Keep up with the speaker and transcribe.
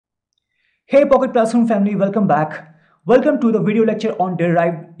Hey Pocket Classroom family, welcome back. Welcome to the video lecture on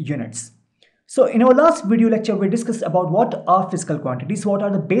derived units. So in our last video lecture, we discussed about what are physical quantities, what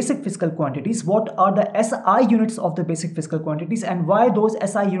are the basic physical quantities, what are the SI units of the basic physical quantities, and why those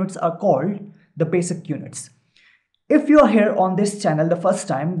SI units are called the basic units. If you are here on this channel the first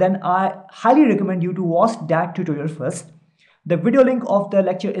time, then I highly recommend you to watch that tutorial first. The video link of the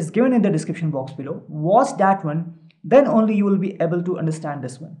lecture is given in the description box below. Watch that one, then only you will be able to understand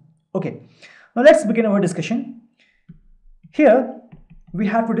this one. Okay, now let's begin our discussion. Here we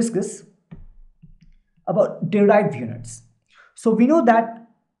have to discuss about derived units. So we know that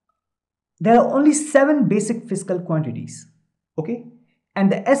there are only 7 basic physical quantities, okay,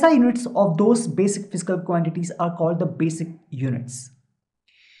 and the SI units of those basic physical quantities are called the basic units,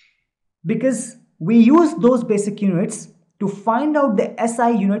 because we use those basic units to find out the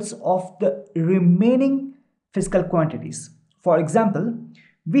SI units of the remaining physical quantities. For example,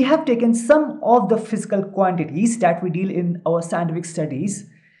 we have taken some of the physical quantities that we deal in our scientific studies.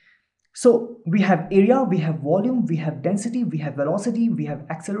 So we have area, we have volume, we have density, we have velocity, we have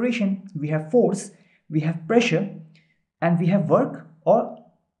acceleration, we have force, we have pressure, and we have work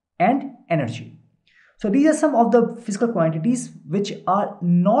and energy. So these are some of the physical quantities which are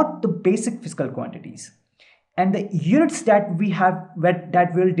not the basic physical quantities. And the units that we have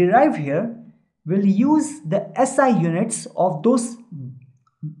that will derive here will use the SI units of those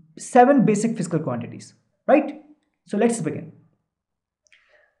 7 basic physical quantities, right? So let's begin.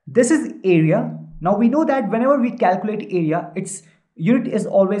 This is area. Now we know that whenever we calculate area, its unit is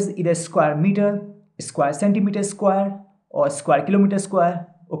always either square meter, square centimeter square, or square kilometer square.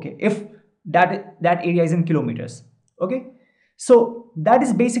 Okay, if that area is in kilometers. Okay, so that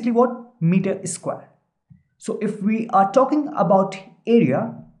is basically what meter square. So if we are talking about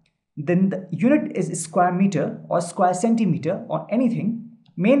area, then the unit is square meter or square centimeter or anything.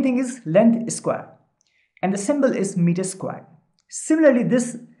 Main thing is length square, and the symbol is meter square. Similarly,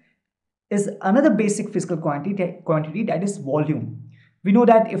 this is another basic physical quantity that is volume. We know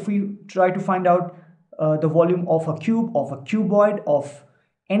that if we try to find out the volume of a cube, of a cuboid, of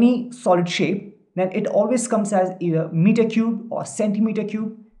any solid shape, then it always comes as either meter cube or centimeter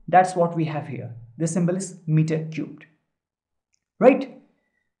cube. That's what we have here. This symbol is meter cubed, right?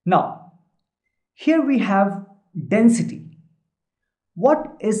 Now, here we have density.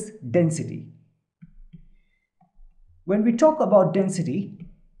 What is density? When we talk about density,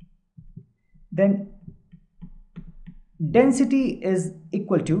 then density is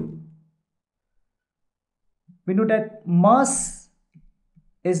equal to, we know that mass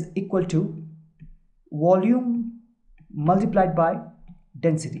is equal to volume multiplied by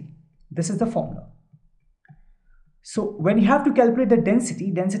density. This is the formula. So when you have to calculate the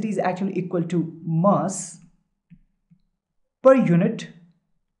density, density is actually equal to mass per unit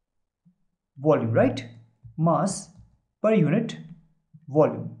volume, right? Mass per unit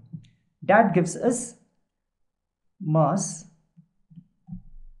volume. That gives us mass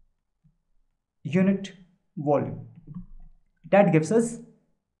unit volume. That gives us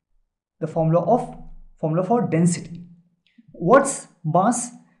the formula for density. What's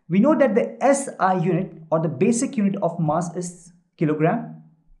mass? We know that the SI unit or the basic unit of mass is kilogram,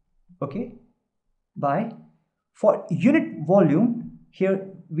 okay, by, for unit volume, here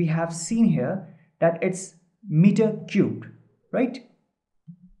we have seen here that it's meter cubed, right?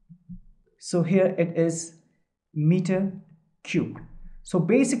 So here it is meter cubed. So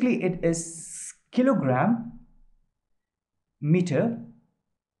basically it is kilogram meter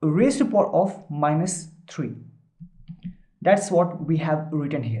raised to the power of -3. That's what we have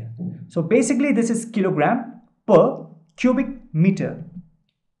written here. So basically this is kilogram per cubic meter.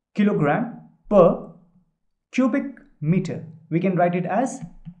 Kilogram per cubic meter. We can write it as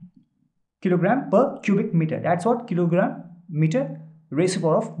kilogram per cubic meter. That's what kilogram meter raised to the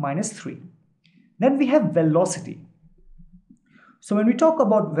power of -3. Then we have velocity. So when we talk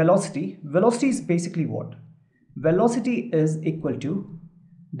about velocity, velocity is basically what? Velocity is equal to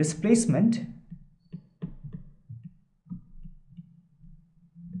displacement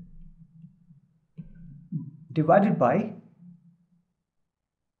divided by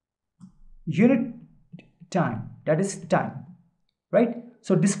unit time, that is time, right?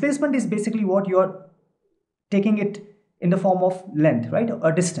 So displacement is basically what you are taking it in the form of length, right,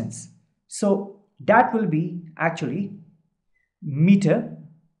 or distance. So that will be actually meter,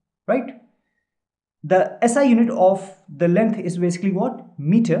 right? The SI unit of the length is basically what?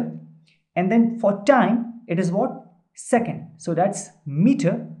 Meter. And then for time, it is what? Second. So that's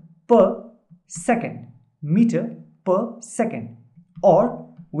meter per second. Meter per second.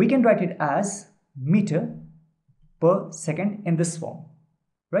 Or we can write it as meter per second in this form,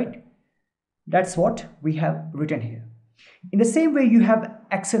 right? That's what we have written here. In the same way, you have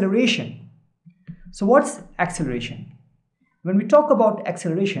acceleration. So what's acceleration? When we talk about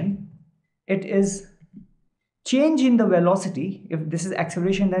acceleration, it is change in the velocity. If this is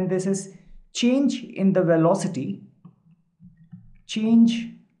acceleration, then this is change in the velocity. Change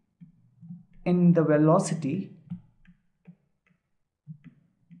in the velocity.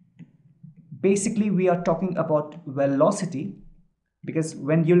 Basically, we are talking about velocity, because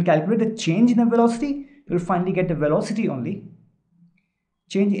when you'll calculate the change in the velocity, you'll finally get the velocity only.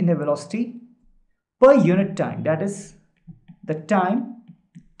 Change in the velocity per unit time, that is the time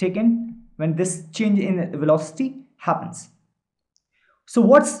taken when this change in velocity happens. So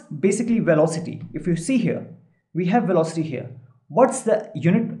what's basically velocity? If you see here, we have velocity here. What's the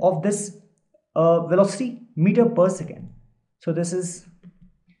unit of this velocity? Meter per second. So this is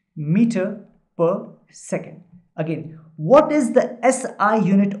meter per second. Again, what is the SI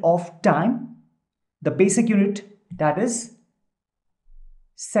unit of time? The basic unit, that is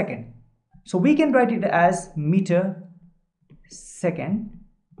second. So we can write it as meter second.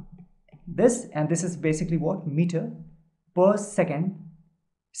 This, and this is basically what? Meter per second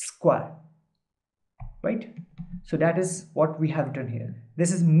square, right? So that is what we have written here.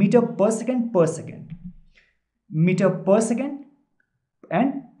 This is meter per second, meter per second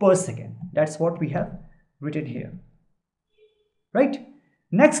and per second. That's what we have written here, right?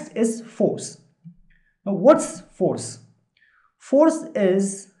 Next is force. Now what's force? Force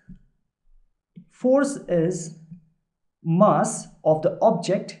is mass of the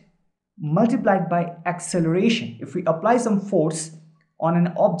object multiplied by acceleration. If we apply some force on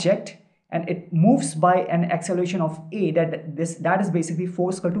an object and it moves by an acceleration of a, that is basically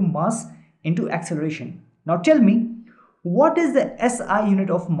force equal to mass into acceleration. Now tell me, what is the SI unit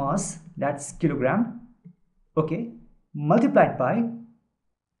of mass? That's kilogram. Okay, multiplied by,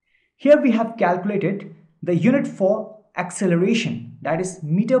 here we have calculated the unit for acceleration, that is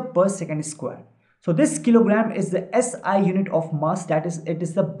meter per second square. So this kilogram is the SI unit of mass, that is, it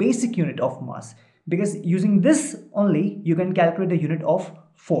is the basic unit of mass, because using this only you can calculate the unit of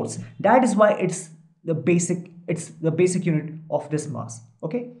force. That is why it's the basic unit of this mass.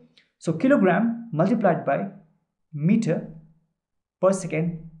 Okay, so kilogram multiplied by meter per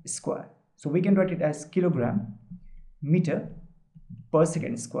second square. So we can write it as kilogram meter per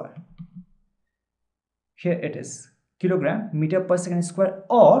second square. Here it is, kilogram meter per second square,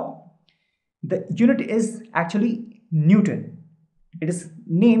 or the unit is actually Newton. It is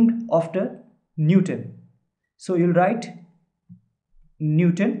named after Newton. So you'll write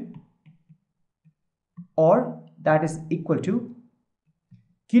Newton, or that is equal to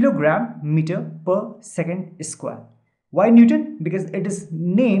kilogram meter per second square. Why Newton? Because it is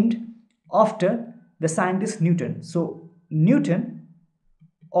named after the scientist Newton. So Newton,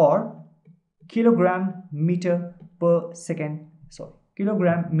 or kilogram meter per second,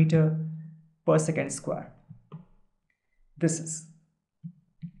 kilogram meter per second square. This is.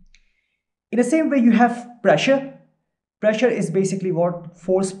 In the same way, you have pressure. Pressure is basically what?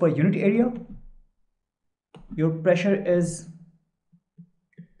 Force per unit area. Your pressure is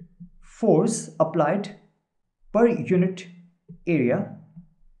force applied per unit area.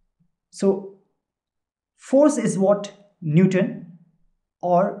 So force is what? Newton,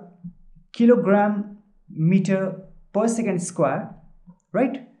 or kilogram meter per second square,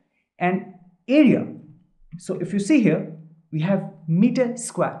 right? And area, so if you see here, we have meter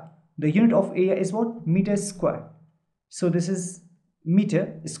square. The unit of area is what? Meter square. So this is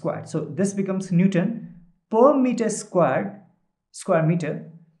meter squared. So this becomes Newton per meter squared, square meter,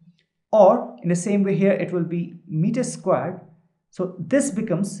 or in the same way here it will be meter squared. So this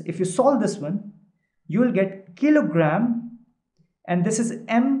becomes, if you solve this one, you will get kilogram, and this is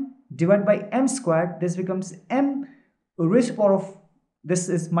m divided by m squared. This becomes m raised to the power of, this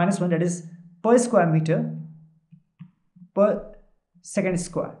is -1, that is per square meter per second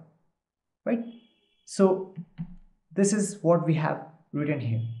square, right? So this is what we have written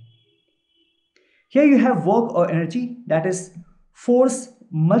here. Here you have work or energy, that is force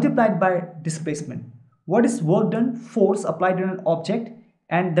multiplied by displacement. What is work done? Force applied on an object,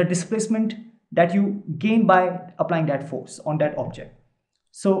 and the displacement that you gain by applying that force on that object.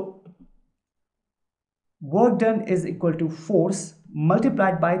 So work done is equal to force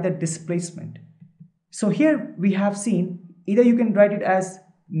multiplied by the displacement. So here we have seen, either you can write it as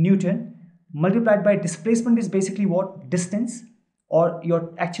Newton multiplied by displacement is basically what? Distance, or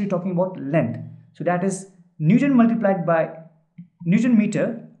you're actually talking about length. So that is Newton multiplied by Newton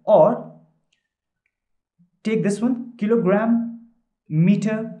meter, or take this one, kilogram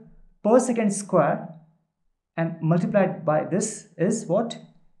meter per second square, and multiplied by this is what?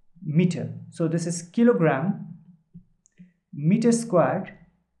 meter. So this is kilogram meter squared,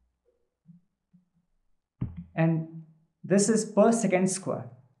 and this is per second square.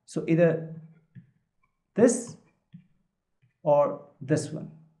 So either this or this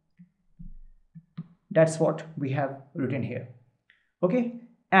one. That's what we have written here. Okay,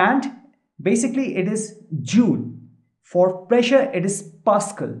 and basically it is joule. For pressure it is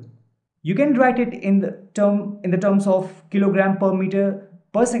Pascal. You can write it in the terms of kilogram per meter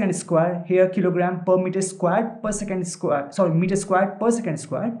per second square. Here kilogram per meter squared per second square, sorry, meter squared per second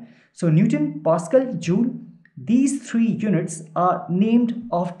squared. So Newton, Pascal, Joule, these three units are named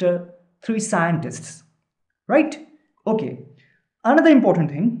after three scientists, right? Okay, another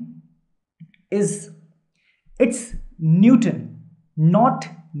important thing is it's Newton, not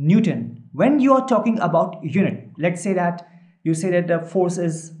Newton. When you are talking about unit, let's say that you say that the force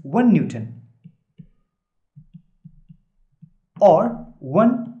is 1 Newton or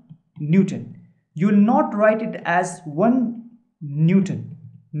 1 Newton. You will not write it as 1 Newton.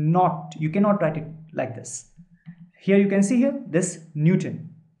 You cannot write it like this. Here you can see here this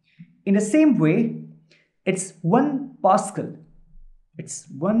Newton. In the same way, it's 1 Pascal. It's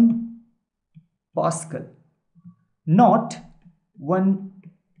 1 Pascal, not 1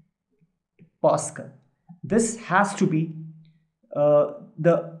 Pascal. This has to be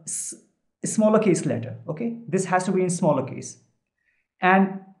the smaller case letter. Okay, this has to be in smaller case,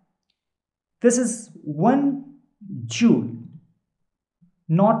 and this is 1 joule,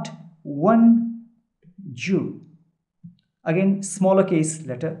 not 1 joule. Again, smaller case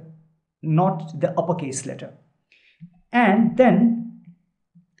letter, not the uppercase letter. And then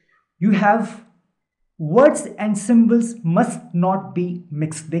you have words and symbols must not be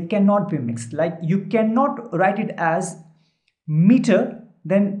mixed. They cannot be mixed. Like you cannot write it as meter,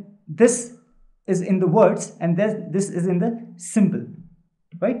 then this is in the words and this is in the symbol,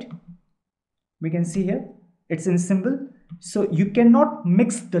 right? We can see here it's in symbol. So you cannot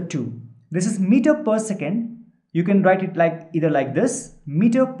mix the two. This is meter per second. You can write it like either like this,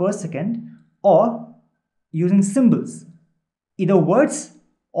 meter per second, or using symbols, either words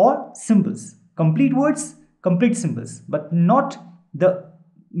or symbols. Complete words, complete symbols, but not the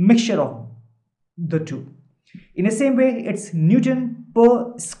mixture of the two. In the same way, it's Newton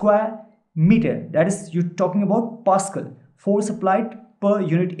per square meter. That is, you're talking about Pascal, force applied per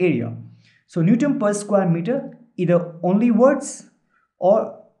unit area. So Newton per square meter, either only words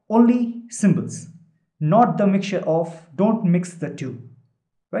or only symbols, not the mixture of, don't mix the two,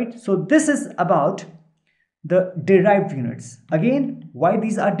 right? So this is about the derived units. Again, why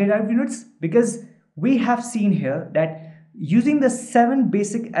these are derived units? Because we have seen here that using the 7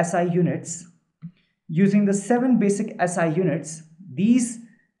 basic SI units, these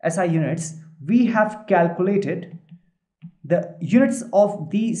SI units, we have calculated the units of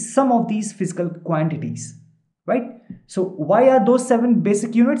the sum of these physical quantities, right? So why are those 7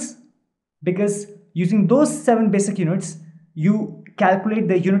 basic units? Because using those 7 basic units, you calculate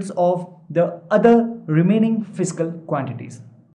the units of the other remaining physical quantities.